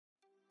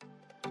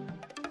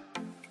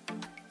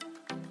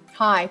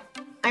Hi,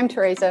 I'm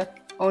Teresa,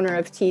 owner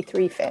of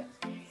T3 Fit,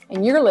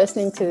 and you're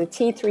listening to the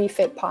T3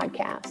 Fit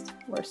podcast,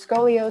 where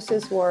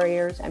scoliosis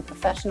warriors and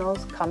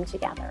professionals come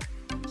together.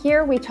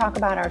 Here we talk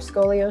about our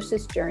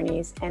scoliosis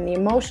journeys and the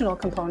emotional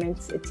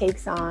components it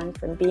takes on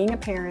from being a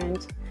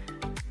parent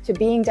to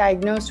being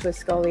diagnosed with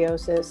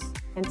scoliosis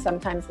and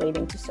sometimes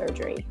leading to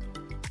surgery.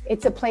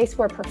 It's a place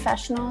where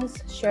professionals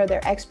share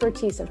their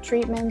expertise of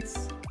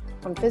treatments,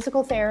 from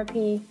physical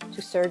therapy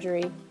to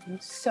surgery,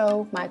 and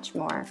so much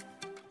more.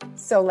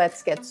 So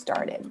let's get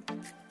started.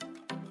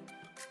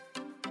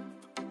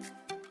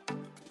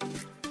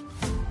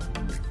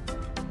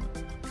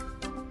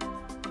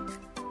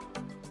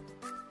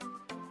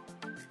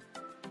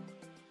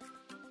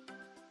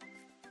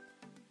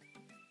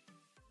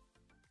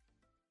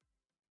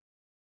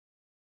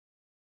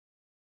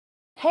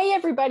 Hey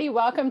everybody,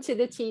 welcome to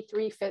the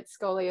T3 Fit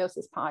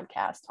Scoliosis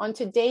podcast. On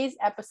today's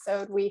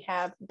episode, we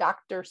have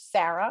Dr.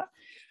 Sarah,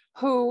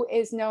 who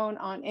is known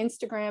on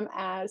Instagram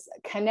as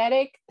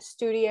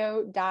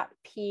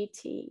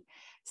kineticstudio.pt.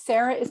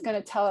 Sarah is going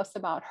to tell us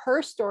about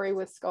her story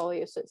with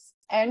scoliosis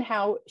and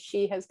how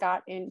she has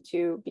got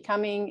into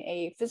becoming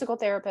a physical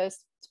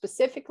therapist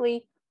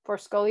specifically for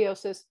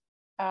scoliosis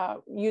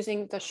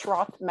using the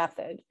Schroth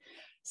method.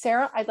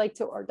 Sarah,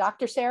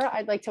 Dr. Sarah,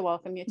 I'd like to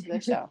welcome you to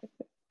the show.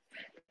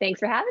 Thanks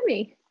for having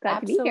me. Glad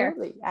to be here.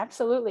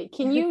 Absolutely.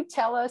 Can you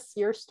tell us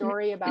your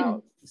story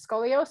about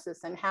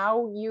scoliosis and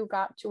how you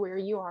got to where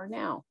you are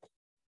now?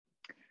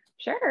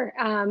 Sure.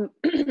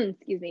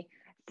 Excuse me.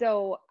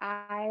 So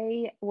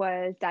I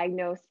was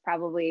diagnosed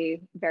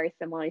probably very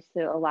similarly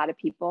to a lot of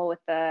people with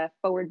the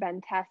forward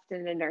bend test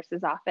in a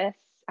nurse's office,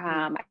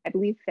 I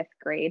believe 5th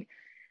grade.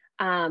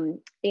 And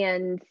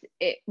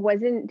it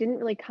didn't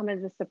really come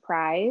as a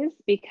surprise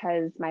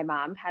because my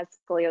mom has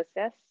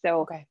scoliosis.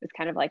 So It was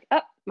kind of like,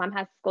 oh, mom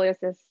has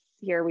scoliosis.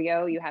 Here we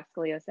go. You have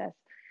scoliosis.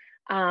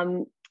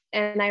 And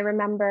I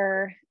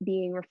remember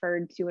being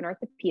referred to an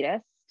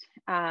orthopedist.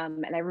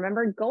 And I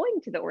remember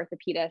going to the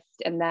orthopedist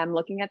and them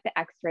looking at the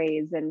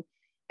x-rays and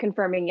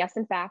confirming, yes,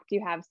 in fact,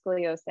 you have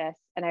scoliosis.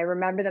 And I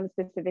remember them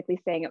specifically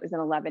saying it was an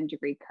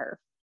 11-degree curve.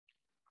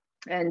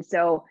 And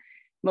so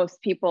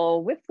most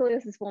people with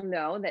scoliosis will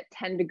know that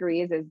 10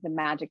 degrees is the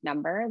magic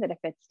number, that if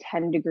it's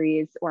 10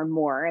 degrees or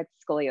more, it's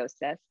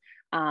scoliosis.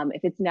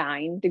 If it's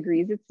 9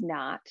 degrees, it's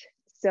not.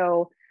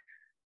 So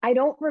I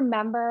don't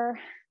remember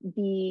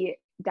the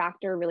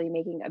doctor really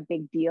making a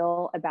big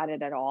deal about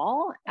it at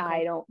all. Okay.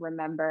 I don't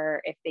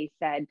remember if they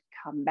said,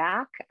 come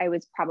back. I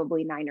was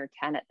probably 9 or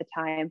 10 at the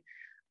time.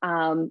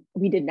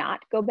 We did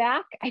not go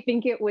back. I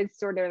think it was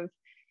sort of,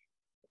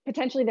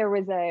 potentially there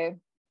was a,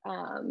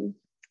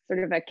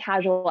 sort of a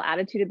casual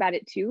attitude about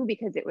it too,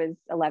 because it was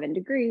 11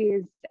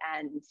 degrees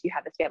and you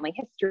have this family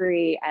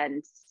history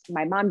and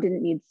my mom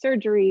didn't need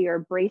surgery or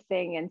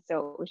bracing. And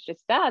so it was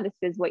just, this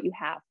is what you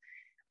have,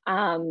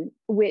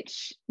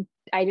 which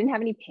I didn't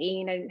have any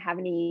pain. I didn't have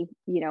any,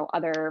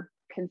 other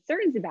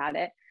concerns about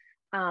it.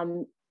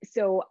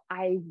 So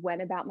I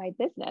went about my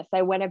business.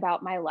 I went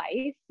about my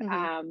life.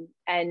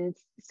 And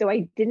so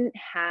I didn't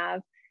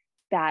have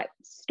that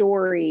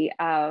story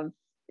of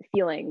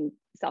feeling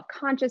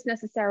self-conscious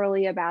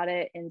necessarily about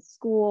it in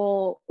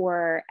school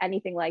or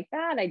anything like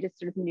that. I just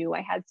sort of knew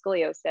I had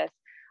scoliosis.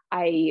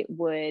 I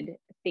would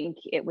think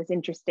it was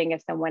interesting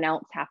if someone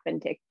else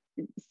happened to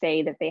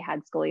say that they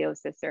had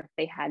scoliosis or if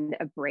they had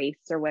a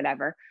brace or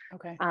whatever.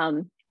 Okay.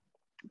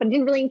 But I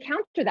didn't really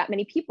encounter that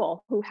many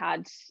people who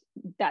had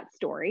that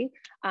story.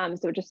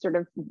 So it just sort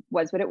of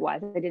was what it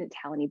was. I didn't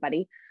tell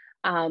anybody.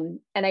 And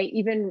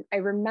I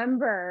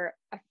remember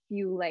a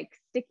few like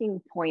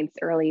sticking points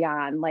early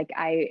on. Like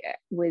I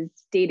was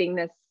dating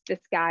this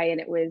guy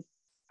and it was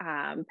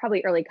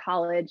probably early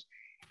college.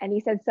 And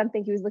he said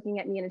something, he was looking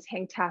at me in a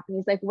tank top and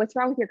he's like, what's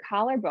wrong with your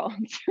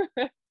collarbones?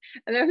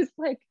 And I was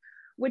like,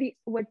 what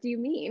do you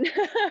mean?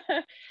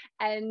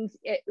 And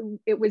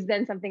it was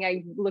then something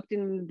I looked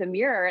in the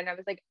mirror and I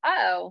was like,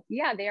 oh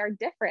yeah, they are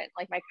different.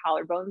 Like my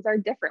collarbones are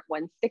different.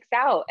 One sticks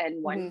out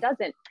and one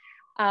doesn't.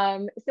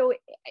 So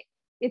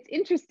it's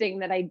interesting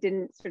that I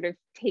didn't sort of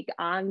take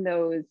on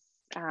those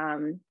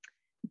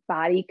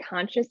body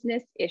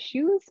consciousness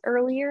issues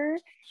earlier,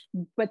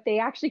 but they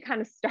actually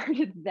kind of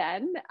started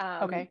then.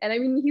 And I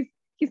mean,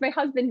 he's my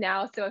husband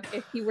now. So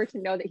if he were to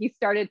know that he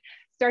started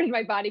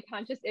my body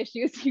conscious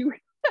issues, he would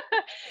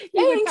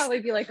probably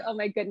be like, oh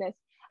my goodness.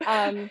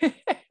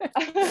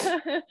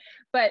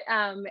 But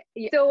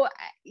so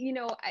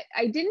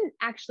I didn't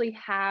actually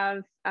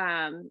have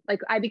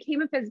I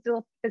became a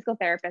physical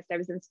therapist. I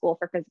was in school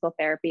for physical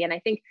therapy, and I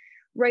think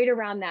right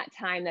around that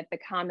time that the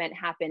comment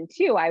happened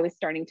too, I was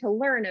starting to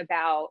learn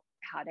about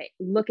how to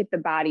look at the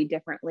body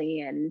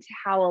differently and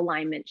how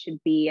alignment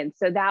should be. And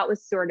so that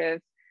was sort of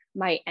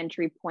my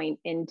entry point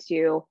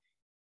into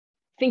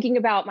thinking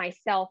about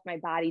myself, my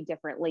body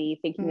differently,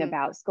 thinking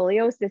about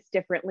scoliosis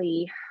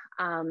differently.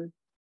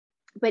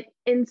 But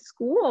in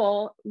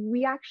school,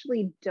 we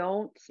actually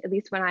don't, at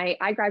least when I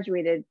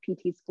graduated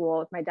PT school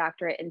with my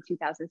doctorate in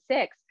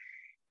 2006.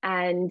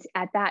 And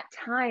at that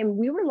time,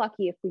 we were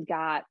lucky if we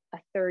got a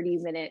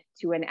 30-minute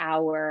to an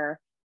hour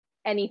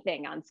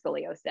anything on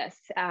scoliosis.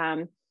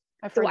 I've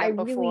heard that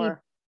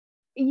before.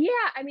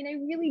 I mean, I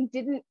really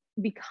didn't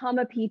become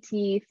a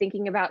PT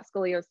thinking about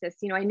scoliosis.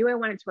 You know, I knew I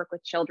wanted to work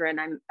with children.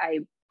 I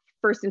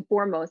first and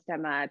foremost,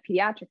 I'm a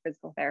pediatric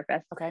physical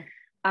therapist. Okay.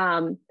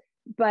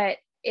 But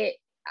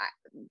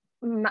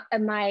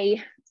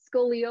my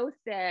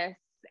scoliosis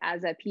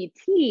as a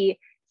PT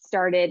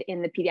started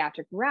in the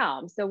pediatric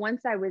realm. So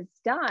once I was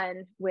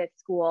done with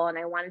school and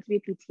I wanted to be a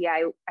PT,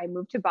 I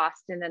moved to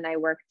Boston and I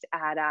worked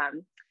at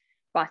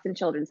Boston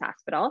Children's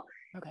Hospital.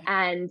 Okay.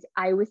 And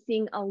I was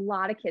seeing a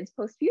lot of kids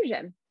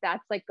post-fusion.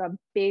 That's like a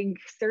big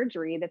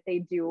surgery that they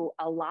do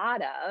a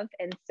lot of.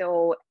 And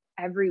so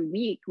every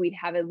week we'd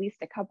have at least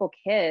a couple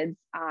kids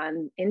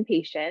on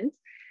inpatient,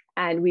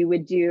 and we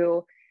would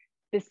do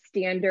the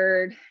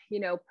standard, you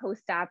know,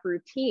 post-op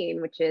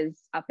routine, which is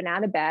up and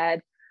out of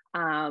bed,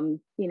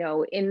 you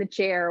know, in the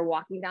chair,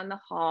 walking down the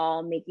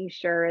hall, making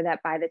sure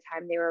that by the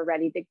time they were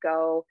ready to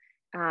go,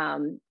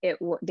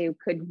 they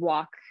could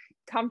walk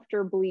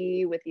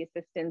comfortably with the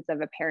assistance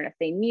of a parent if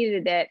they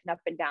needed it, and up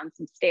and down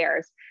some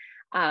stairs.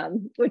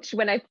 Which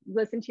when I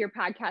listened to your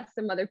podcast,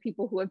 some other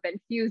people who have been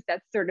fused,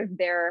 that's sort of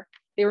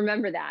they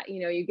remember that,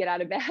 you know, you get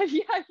out of bed,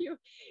 yeah,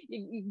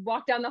 you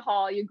walk down the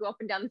hall, you go up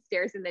and down the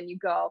stairs, and then you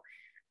go.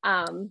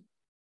 And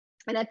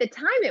at the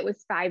time it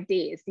was 5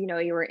 days, you know,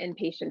 you were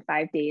inpatient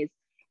 5 days.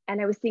 And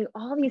I was seeing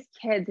all these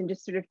kids and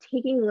just sort of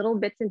taking little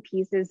bits and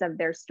pieces of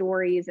their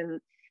stories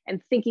and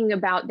thinking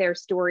about their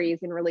stories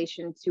in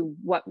relation to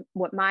what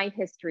my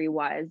history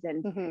was.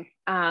 And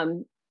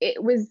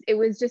it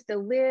was just a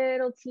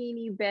little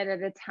teeny bit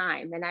at a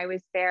time. And I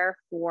was there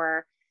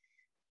for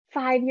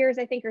 5 years,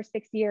 I think, or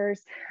 6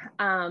 years.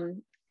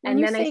 And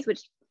then I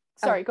switched.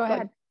 Sorry, go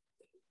ahead.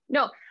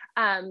 No,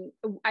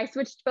 I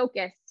switched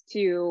focus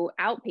to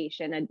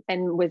outpatient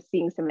and was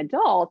seeing some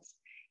adults.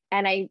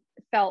 And I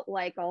felt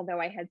like,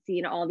 although I had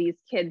seen all these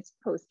kids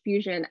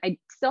post-fusion, I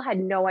still had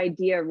no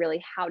idea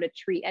really how to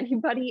treat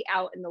anybody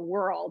out in the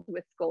world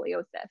with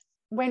scoliosis.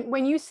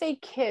 When you say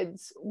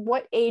kids,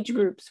 what age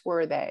groups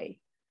were they?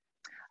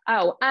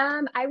 Oh,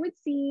 I would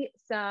see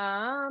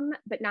some,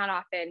 but not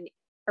often,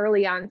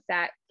 early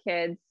onset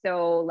kids.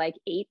 So like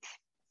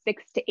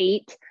 6 to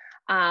 8,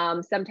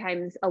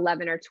 sometimes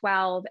 11 or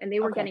 12, and they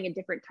were getting a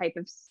different type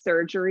of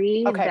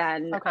surgery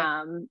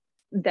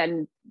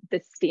than the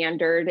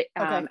standard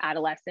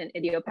adolescent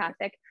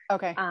idiopathic.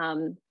 Okay.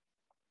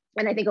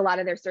 And I think a lot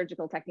of their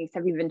surgical techniques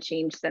have even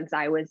changed since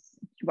I was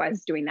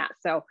doing that.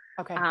 So,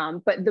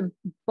 but the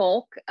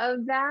bulk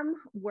of them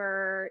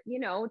were, you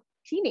know,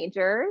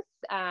 teenagers,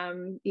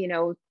 you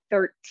know,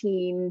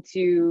 13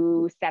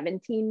 to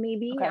 17,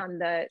 maybe on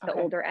the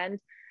older end.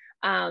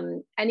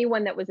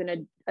 Anyone that was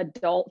an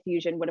adult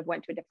fusion would have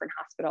went to a different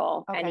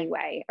hospital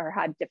anyway, or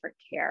had different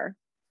care.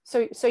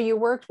 So you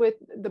worked with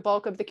the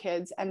bulk of the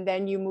kids, and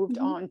then you moved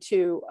on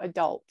to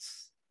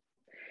adults.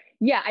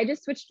 Yeah, I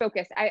just switched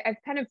focus. I've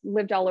kind of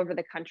lived all over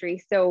the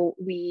country. So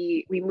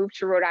we moved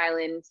to Rhode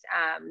Island,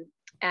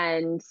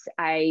 and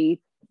I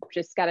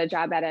just got a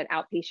job at an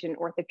outpatient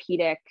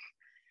orthopedic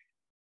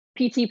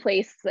PT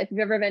place. If you've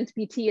ever been to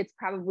PT, it's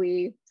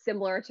probably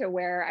similar to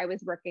where I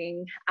was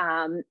working.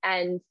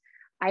 And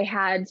I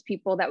had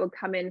people that would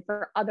come in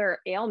for other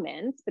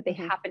ailments, but they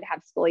happen to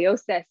have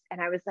scoliosis.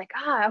 And I was like,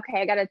 okay,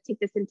 I got to take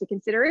this into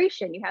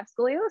consideration. You have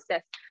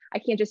scoliosis. I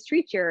can't just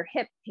treat your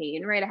hip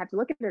pain, right? I have to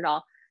look at it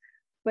all.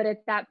 But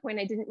at that point,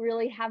 I didn't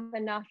really have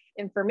enough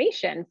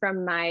information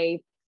from my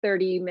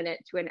 30-minute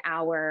to an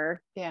hour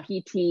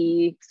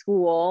PT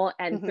school,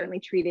 and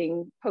certainly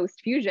treating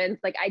post-fusions.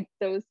 Like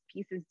those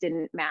pieces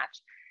didn't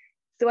match.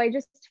 So I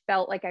just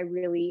felt like I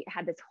really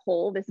had this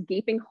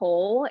gaping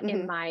hole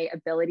in my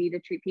ability to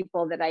treat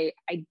people that I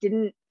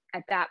didn't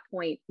at that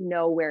point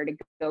know where to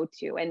go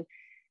to. And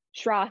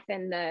Schroth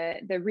and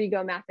the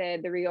Rigo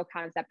method, the Rigo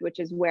concept, which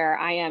is where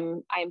I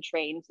am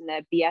trained in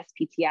the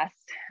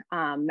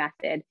BSPTS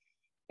method.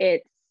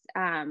 It's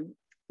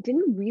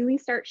didn't really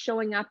start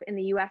showing up in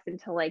the US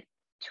until like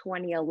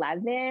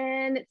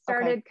 2011. It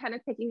started kind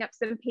of picking up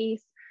some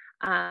pace.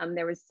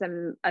 There was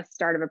a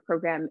start of a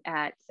program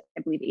at,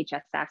 I believe,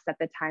 HSS at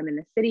the time in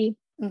the city.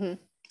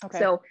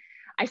 So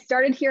I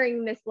started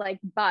hearing this like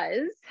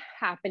buzz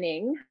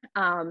happening.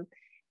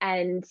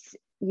 And,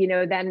 you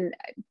know, then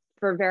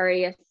for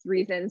various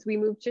reasons, we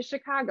moved to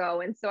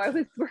Chicago. And so I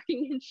was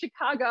working in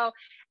Chicago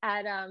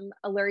at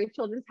a Lurie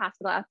Children's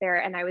Hospital out there.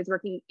 And I was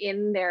working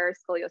in their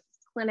scoliosis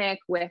clinic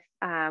with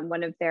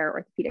one of their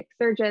orthopedic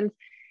surgeons.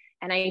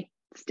 And I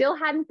still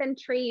hadn't been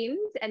trained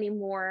any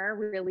more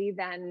really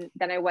than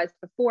I was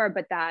before,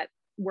 but that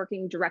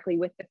working directly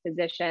with the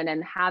physician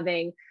and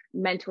having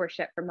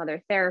mentorship from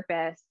other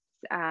therapists,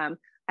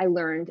 I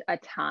learned a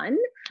ton.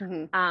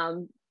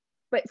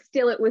 But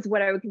still, it was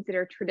what I would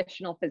consider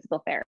traditional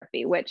physical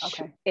therapy, which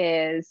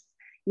is,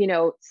 you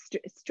know,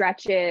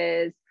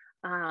 stretches,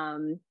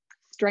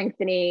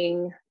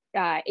 strengthening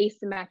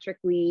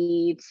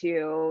asymmetrically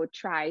to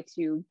try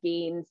to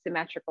gain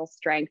symmetrical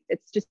strength.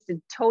 It's just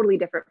a totally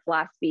different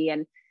philosophy,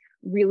 and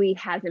really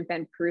hasn't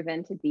been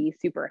proven to be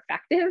super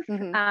effective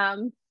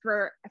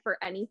for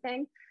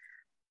anything.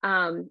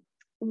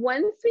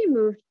 once we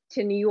moved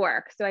to New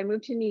York, so I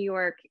moved to New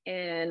York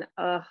in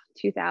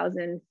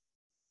 2000,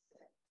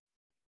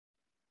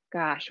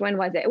 gosh, when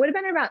was it? It would have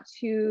been about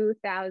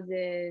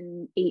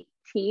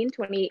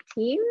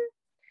 2018.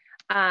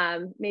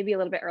 Maybe a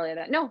little bit earlier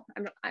than that. No,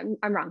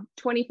 I'm wrong.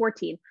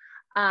 2014.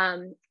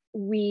 I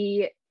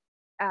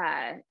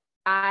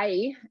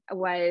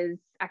was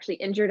actually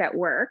injured at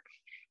work,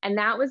 and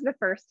that was the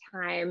first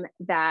time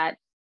that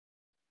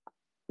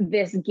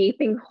this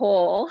gaping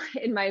hole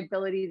in my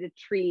ability to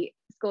treat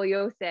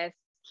scoliosis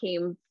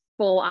came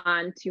full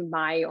on to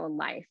my own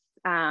life.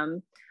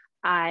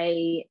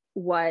 I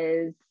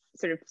was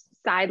sort of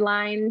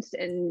sidelined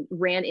and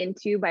ran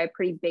into by a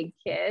pretty big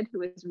kid who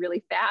was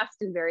really fast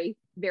and very,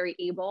 very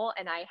able.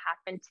 And I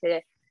happened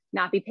to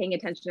not be paying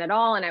attention at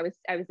all. And I was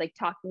like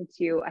talking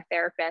to a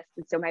therapist.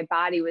 And so my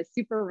body was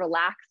super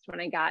relaxed when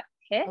I got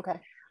hit. Okay.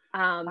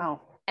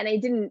 Wow. And I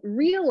didn't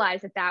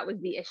realize that that was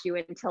the issue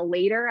until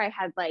later. I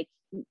had like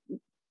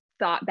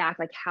thought back,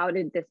 like, how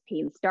did this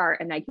pain start?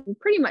 And I can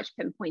pretty much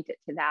pinpoint it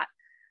to that.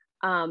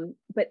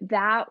 But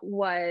that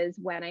was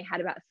when I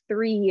had about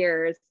 3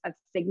 years of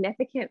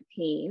significant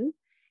pain,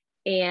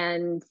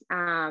 and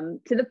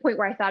to the point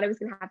where I thought I was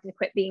going to have to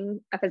quit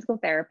being a physical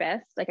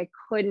therapist. Like, I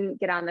couldn't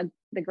get on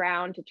the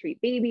ground to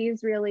treat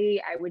babies,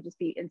 really. I would just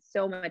be in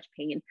so much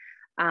pain.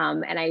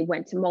 And I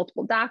went to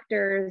multiple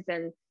doctors,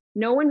 and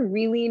no one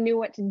really knew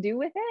what to do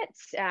with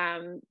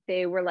it.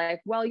 They were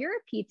like, well, you're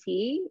a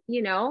PT,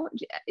 you know,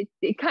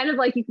 it kind of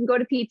like you can go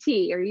to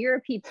PT, or you're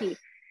a PT.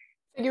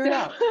 Figure it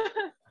out.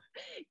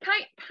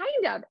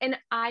 kind of. And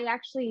I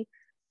actually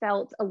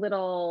felt a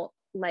little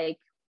like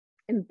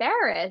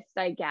embarrassed,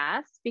 I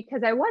guess,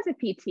 because I was a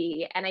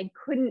PT and I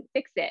couldn't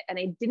fix it, and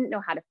I didn't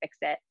know how to fix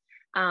it.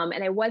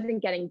 And I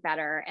wasn't getting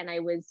better, and I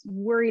was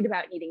worried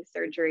about needing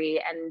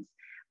surgery, and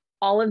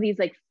all of these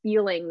like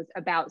feelings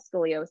about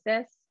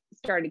scoliosis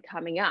started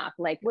coming up.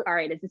 Like, all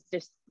right, is this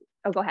just,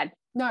 oh, go ahead.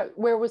 No,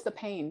 where was the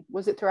pain?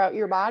 Was it throughout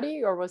your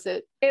body, or was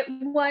it? It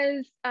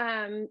was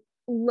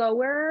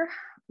lower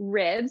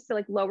ribs, so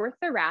like lower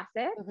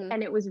thoracic,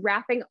 and it was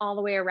wrapping all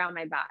the way around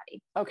my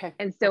body. Okay.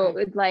 And so it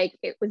was like,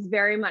 it was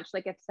very much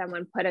like if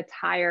someone put a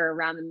tire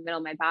around the middle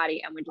of my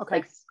body and would just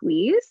like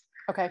squeeze.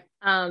 Okay.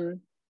 And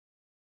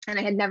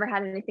I had never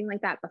had anything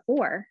like that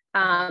before.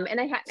 And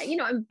I had, you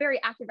know, I'm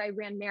very active. I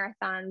ran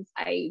marathons.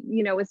 I,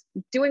 you know, was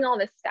doing all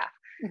this stuff.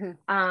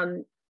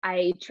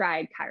 I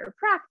tried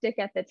chiropractic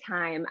at the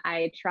time.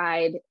 I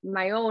tried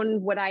my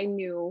own, what I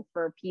knew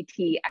for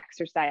PT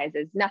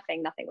exercises.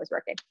 Nothing was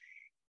working.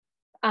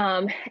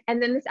 And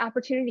then this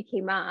opportunity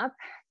came up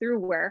through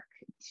work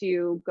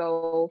to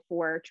go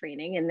for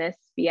training in this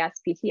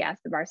BSPTS,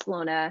 the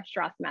Barcelona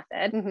Strauss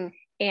method.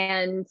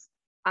 And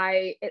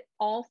it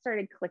all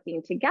started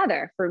clicking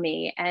together for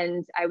me.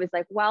 And I was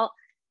like, well,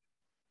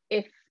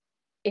 if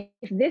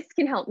this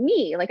can help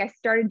me, like, I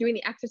started doing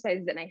the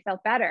exercises and I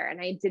felt better, and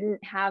I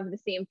didn't have the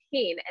same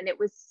pain. And it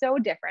was so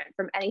different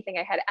from anything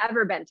I had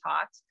ever been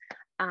taught,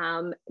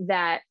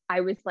 that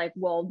I was like,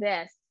 well,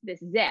 this is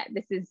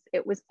it.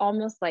 It was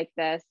almost like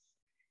this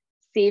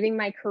saving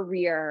my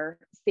career,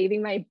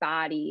 saving my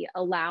body,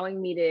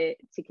 allowing me to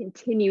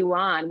continue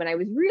on, when I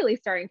was really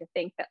starting to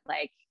think that,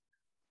 like,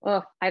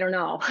 oh, I don't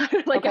know.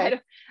 Like,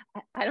 I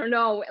don't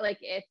know, like,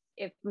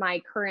 if my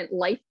current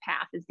life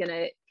path is going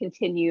to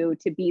continue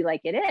to be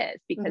like it is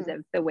because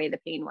of the way the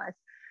pain was.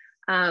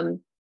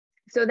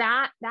 So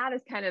that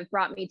has kind of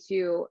brought me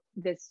to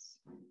this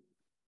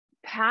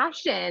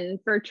passion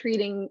for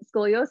treating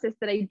scoliosis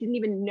that I didn't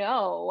even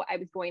know I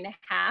was going to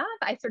have.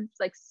 I sort of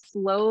like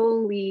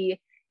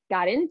slowly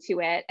got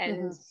into it,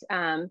 and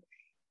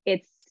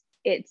it's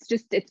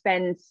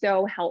been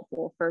so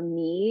helpful for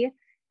me.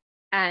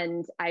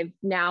 And I've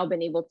now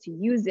been able to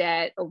use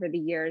it over the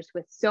years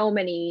with so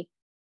many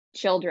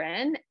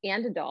children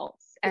and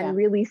adults, and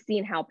really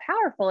seen how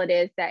powerful it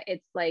is, that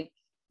it's like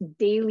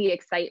daily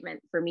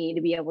excitement for me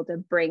to be able to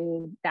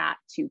bring that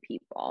to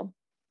people.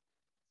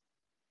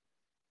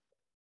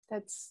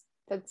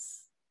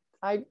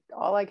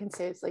 All I can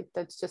say is, like,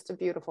 that's just a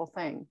beautiful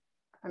thing.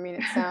 I mean,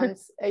 it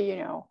sounds, you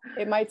know,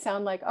 it might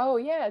sound like, oh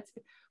yeah,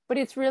 but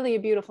it's really a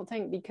beautiful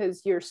thing,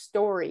 because your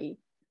story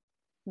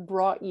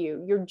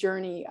your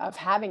journey of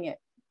having it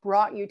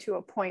brought you to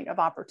a point of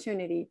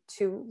opportunity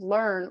to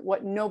learn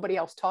what nobody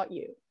else taught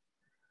you.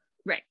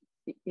 Right.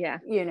 Yeah.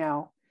 You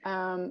know,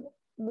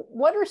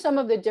 what are some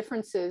of the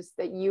differences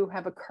that you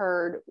have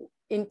occurred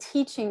in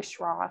teaching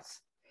Strauss,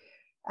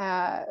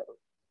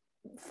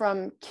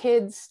 from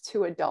kids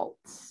to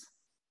adults?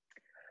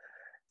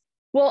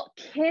 Well,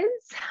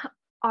 kids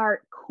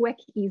are quick,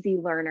 easy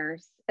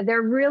learners.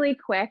 They're really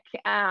quick.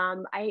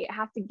 I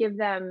have to give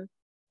them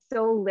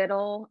so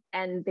little,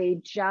 and they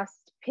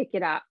just pick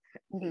it up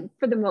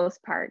for the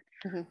most part.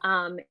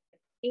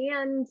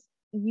 And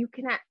you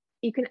can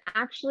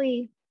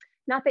actually,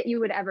 not that you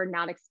would ever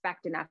not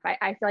expect enough.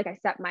 I feel like I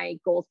set my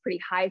goals pretty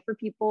high for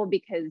people,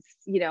 because,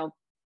 you know,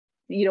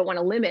 you don't want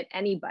to limit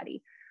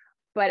anybody,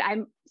 but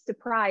I'm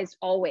surprised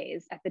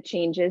always at the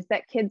changes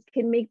that kids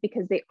can make,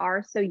 because they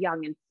are so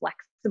young and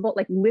flexible,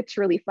 like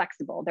literally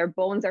flexible. Their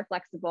bones are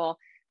flexible.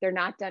 they're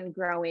not done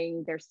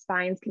growing. Their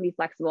spines can be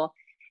flexible.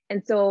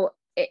 And so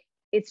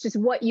it's just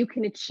what you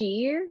can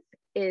achieve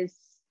is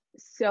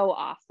so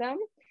awesome,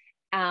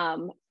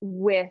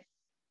 with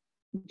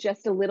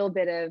just a little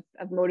bit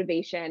of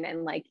motivation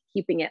and like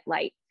keeping it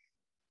light.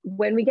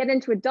 When we get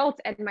into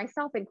adults, and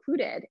myself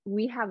included,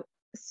 we have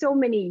so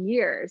many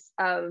years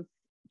of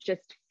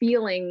just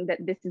feeling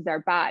that this is our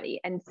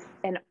body. And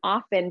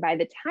often by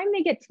the time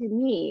they get to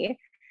me,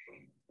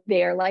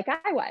 they're like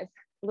I was,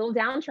 a little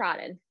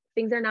downtrodden.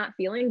 Things are not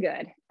feeling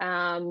good.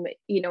 And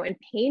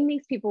pain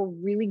makes people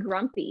really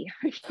grumpy.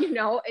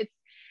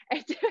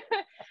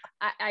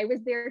 I was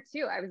there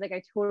too. I was like,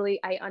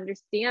 I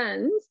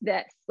understand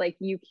this. Like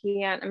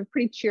I'm a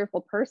pretty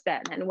cheerful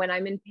person. And when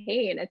I'm in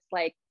pain, it's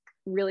like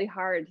really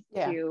hard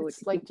to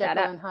like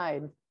Jekyll and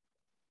Hyde.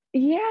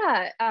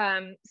 Yeah.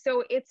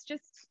 So it's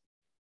just,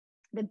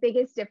 the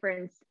biggest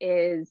difference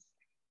is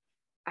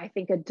I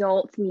think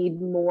adults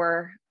need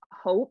more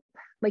hope.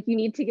 Like you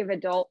need to give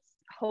adults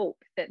hope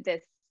that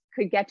this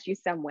could get you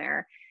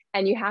somewhere.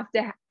 And you have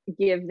to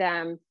give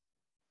them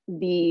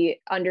the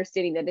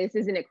understanding that this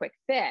isn't a quick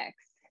fix.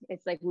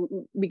 It's like,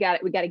 we got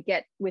to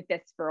get with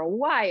this for a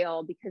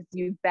while because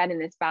you've been in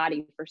this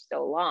body for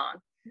so long.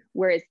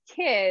 Whereas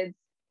kids,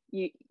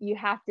 you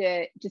have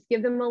to just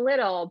give them a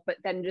little, but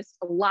then just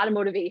a lot of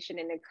motivation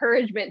and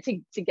encouragement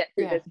to get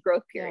through this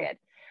growth period.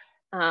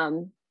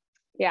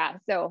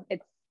 So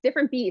it's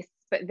different beasts,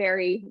 but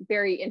very,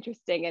 very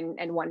interesting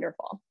and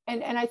wonderful.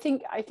 And I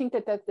think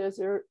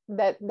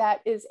that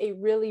is a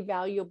really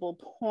valuable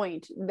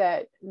point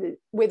that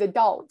with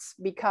adults,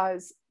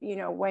 because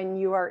when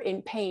you are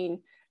in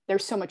pain,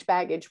 there's so much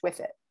baggage with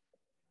it.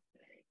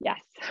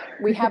 Yes.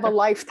 We have a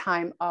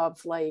lifetime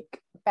of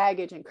like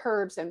baggage and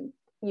curves and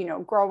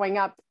growing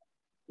up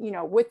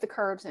with the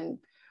curves and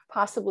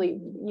possibly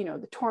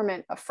the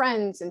torment of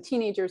friends and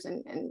teenagers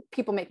and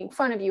people making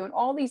fun of you and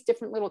all these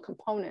different little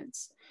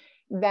components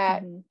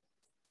that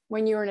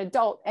when you're an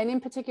adult, and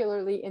in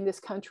particularly in this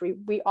country,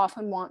 we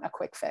often want a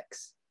quick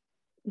fix.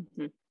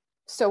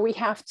 So we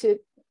have to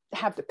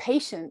have the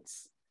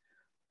patience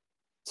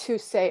to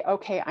say,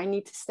 okay, I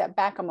need to step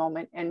back a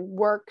moment and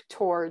work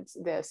towards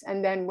this.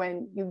 And then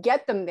when you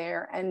get them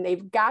there and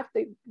they've got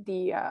the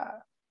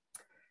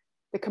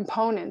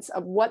components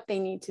of what they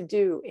need to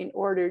do in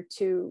order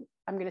to,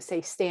 I'm going to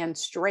say, stand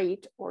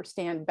straight or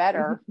stand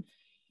better,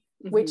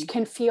 which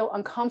can feel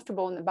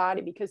uncomfortable in the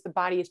body because the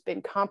body has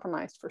been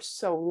compromised for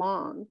so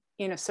long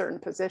in a certain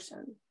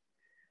position.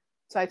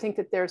 So I think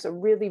that there's a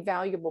really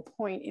valuable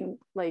point in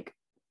like,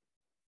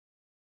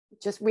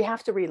 just, we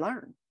have to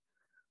relearn.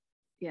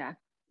 Yeah.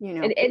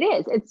 It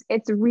is.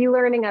 It's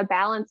relearning a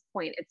balance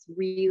point. It's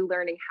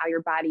relearning how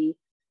your body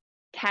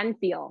can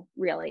feel,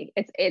 really.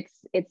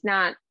 It's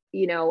not,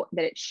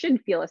 that it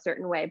should feel a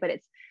certain way, but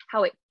it's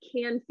how it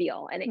can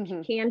feel, and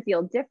it can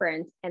feel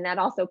different. And that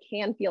also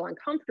can feel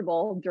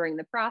uncomfortable during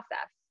the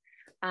process.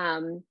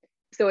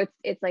 So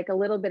it's like a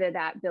little bit of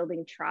that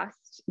building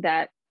trust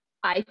that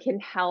I can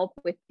help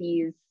with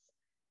these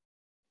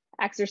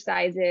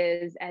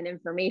exercises and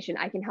information.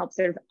 I can help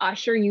sort of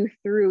usher you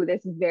through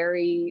this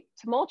very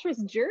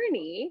tumultuous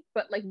journey,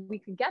 but like we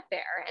could get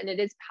there, and it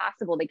is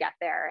possible to get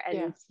there.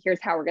 And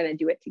here's how we're going to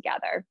do it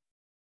together.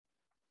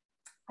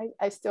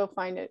 I still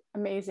find it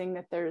amazing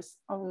that there's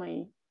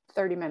only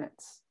 30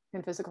 minutes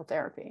in physical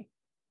therapy.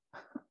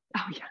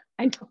 Oh yeah,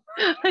 I know.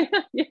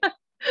 Yeah.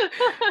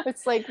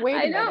 It's like, wait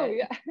a minute.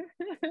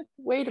 Yeah.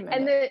 Wait a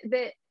minute.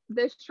 And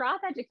the Schroth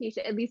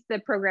education, at least the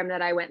program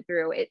that I went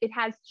through, it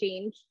has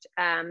changed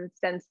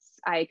since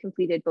I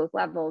completed both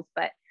levels.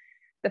 But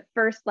the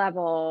first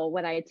level,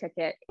 when I took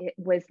it, it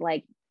was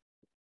like,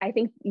 I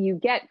think you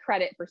get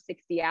credit for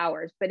 60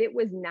 hours, but it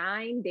was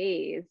 9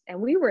 days. And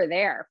we were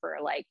there for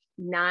like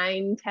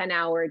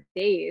 9-10-hour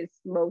days,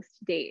 most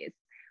days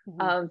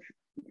of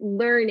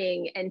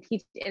learning and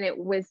teaching. And it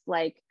was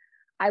like,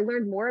 I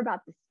learned more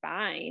about the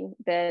spine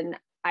than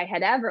I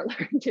had ever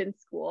learned in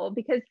school,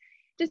 because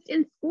just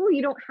in school,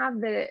 you don't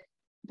have the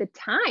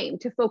time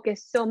to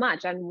focus so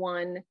much on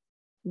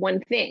one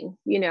thing,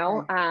 you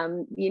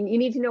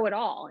need to know it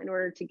all in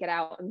order to get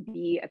out and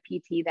be a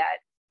PT that,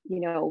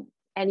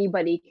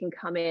 anybody can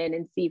come in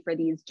and see for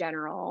these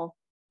general,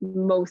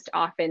 most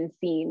often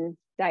seen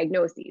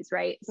diagnoses,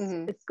 right?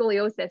 The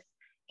scoliosis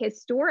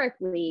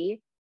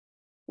historically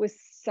was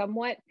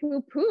somewhat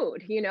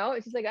poo-pooed,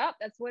 it's just like, oh,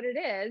 that's what it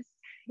is.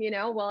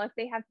 Well, if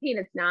they have pain,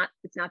 it's not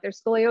their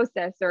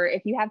scoliosis. Or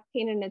if you have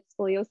pain and it's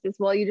scoliosis,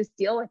 well, you just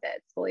deal with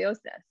it. Scoliosis,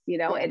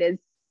 it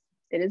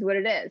is what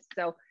it is.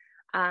 So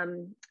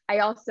I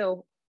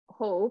also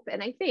hope,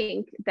 and I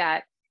think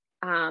that,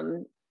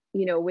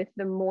 with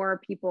the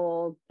more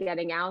people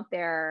getting out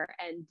there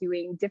and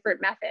doing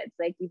different methods,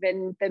 like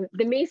even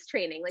the MACE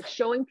training, like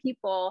showing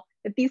people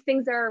that these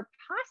things are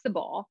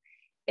possible,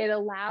 it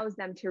allows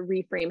them to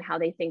reframe how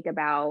they think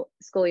about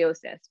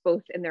scoliosis,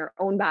 both in their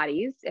own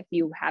bodies, if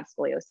you have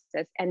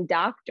scoliosis, and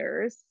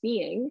doctors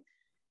seeing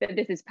that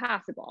this is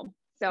possible.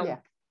 So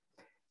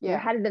you're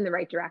headed in the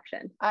right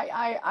direction.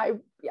 I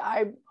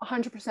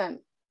 100%,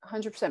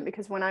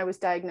 because when I was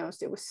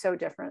diagnosed, it was so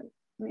different.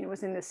 it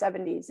was in the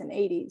 70s and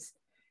 80s,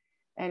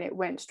 and it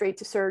went straight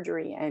to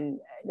surgery. And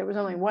there was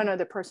only one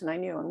other person I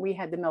knew, and we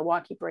had the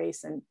Milwaukee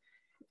brace and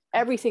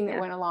everything that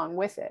went along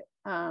with it.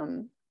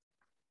 And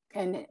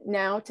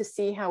now to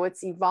see how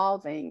it's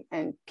evolving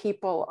and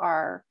people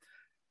are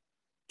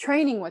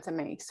training with a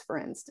mace, for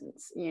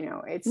instance,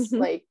 it's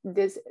like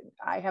this.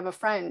 I have a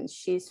friend,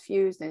 she's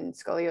fused in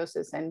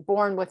scoliosis and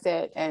born with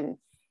it. And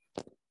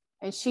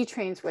she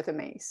trains with a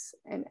mace,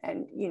 and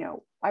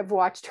I've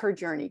watched her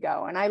journey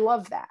go. And I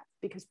love that,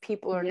 because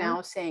people are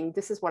now saying,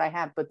 this is what I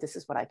have, but this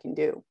is what I can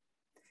do.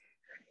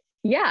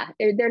 Yeah.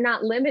 They're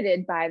not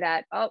limited by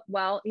that. Oh,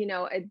 well,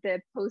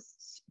 the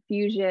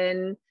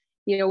post-fusion,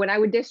 when I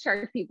would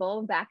discharge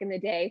people back in the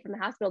day from the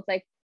hospital, it's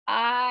like,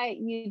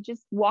 you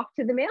just walk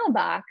to the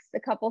mailbox a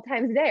couple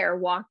times a day, or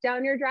walk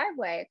down your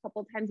driveway a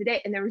couple times a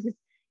day. And there was this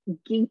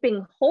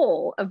gaping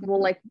hole of,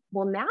 well,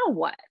 now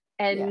what?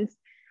 And,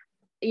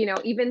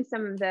 even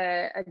some of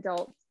the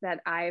adults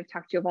that I've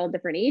talked to of all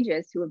different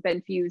ages who have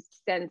been fused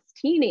since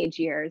teenage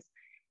years,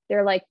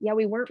 they're like, yeah,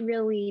 we weren't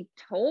really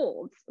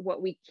told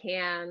what we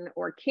can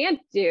or can't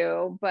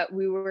do, but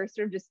we were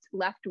sort of just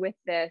left with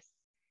this,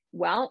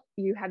 well,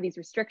 you have these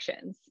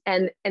restrictions.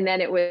 And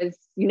then it was,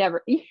 you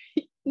never, and then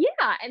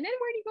where do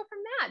you go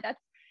from that?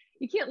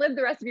 You can't live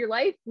the rest of your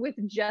life with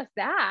just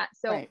that.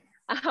 So, right.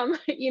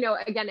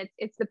 Again,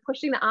 it's the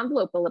pushing the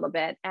envelope a little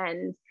bit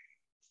and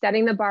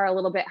setting the bar a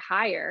little bit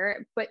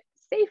higher, but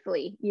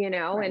safely,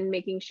 right. And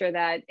making sure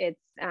that it's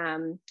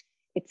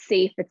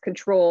safe, it's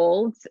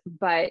controlled,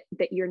 but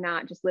that you're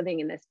not just living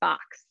in this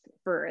box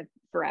for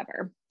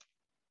forever.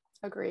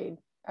 Agreed.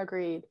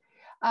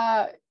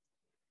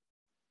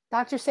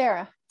 Dr.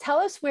 Sarah, tell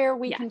us where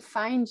we can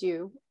find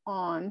you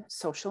on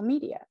social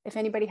media, if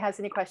anybody has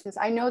any questions.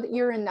 I know that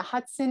you're in the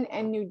Hudson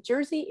and New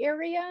Jersey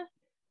area.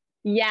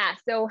 Yeah.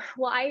 So,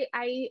 well,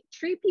 I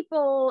treat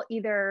people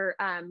either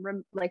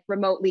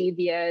remotely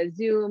via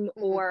Zoom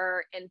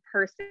or in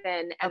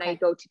person, and I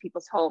go to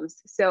people's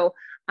homes. So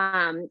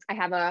I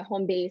have a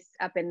home base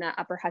up in the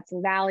Upper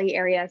Hudson Valley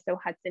area, so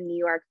Hudson, New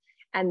York.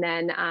 And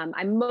then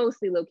I'm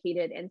mostly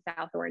located in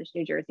South Orange,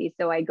 New Jersey.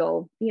 So I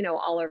go,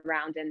 all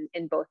around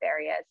in both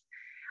areas.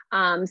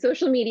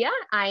 Social media,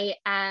 I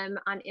am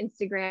on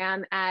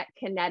Instagram at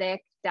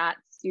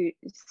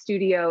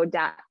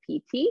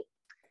kinetic.studio.pt.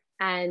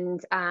 And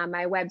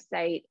my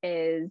website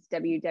is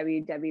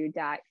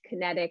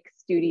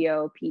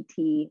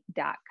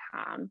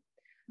www.kineticstudiopt.com.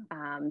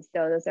 So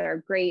those are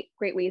great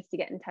ways to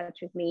get in touch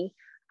with me.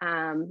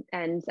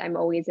 And I'm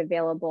always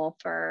available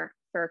for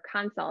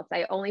consults.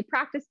 I only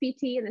practice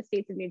PT in the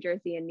states of New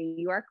Jersey and New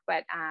York,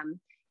 but I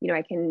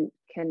can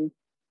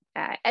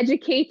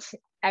educate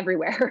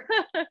everywhere.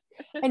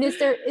 And is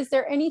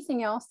there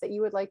anything else that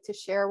you would like to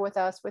share with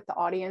us, with the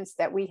audience,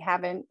 that we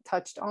haven't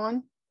touched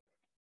on?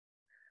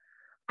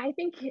 I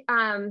think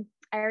I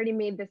already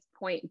made this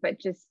point, but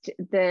just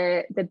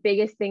the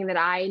biggest thing that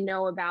I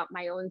know about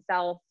my own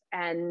self,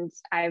 and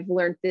I've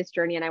learned this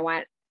journey, and I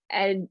want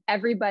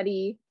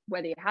everybody,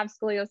 whether you have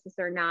scoliosis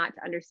or not,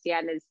 to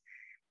understand is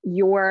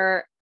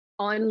you're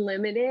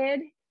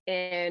unlimited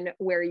in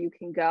where you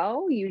can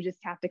go. You just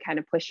have to kind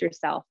of push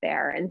yourself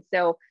there. And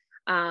so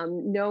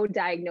no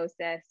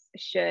diagnosis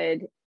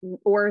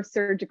or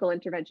surgical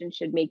intervention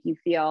should make you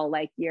feel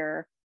like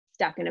you're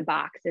stuck in a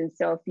box. And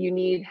so if you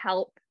need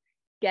help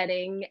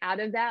getting out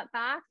of that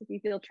box, if you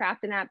feel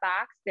trapped in that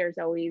box, there's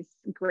always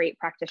great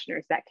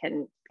practitioners that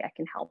can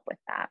help with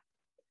that.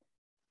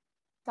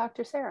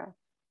 Dr. Sarah,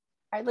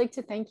 I'd like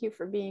to thank you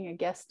for being a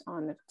guest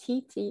on the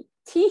T3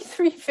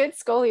 Fit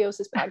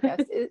Scoliosis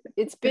podcast.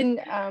 It's been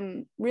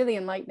really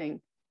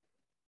enlightening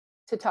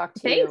to talk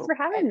to you. Thanks for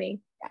having me.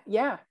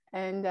 Yeah.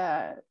 And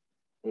I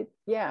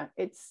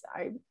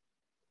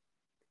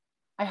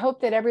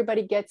hope that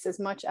everybody gets as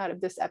much out of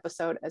this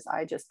episode as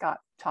I just got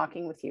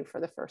talking with you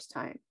for the first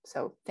time.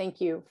 So thank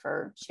you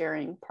for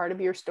sharing part of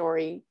your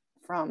story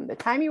from the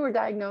time you were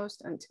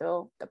diagnosed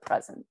until the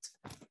present.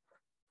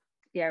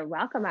 You're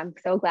welcome. I'm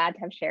so glad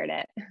to have shared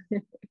it.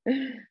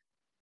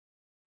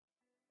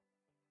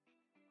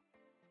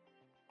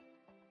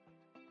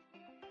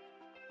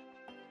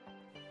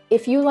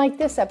 If you like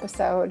this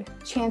episode,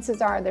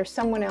 chances are there's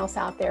someone else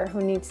out there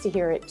who needs to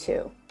hear it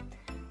too.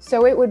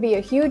 So it would be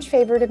a huge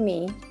favor to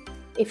me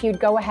if you'd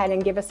go ahead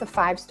and give us a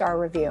 5-star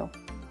review.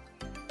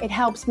 It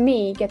helps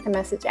me get the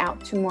message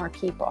out to more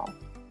people.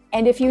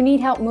 And if you need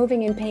help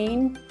moving in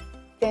pain,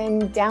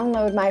 then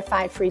download my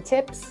 5 free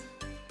tips,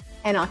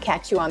 and I'll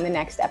catch you on the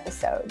next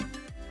episode.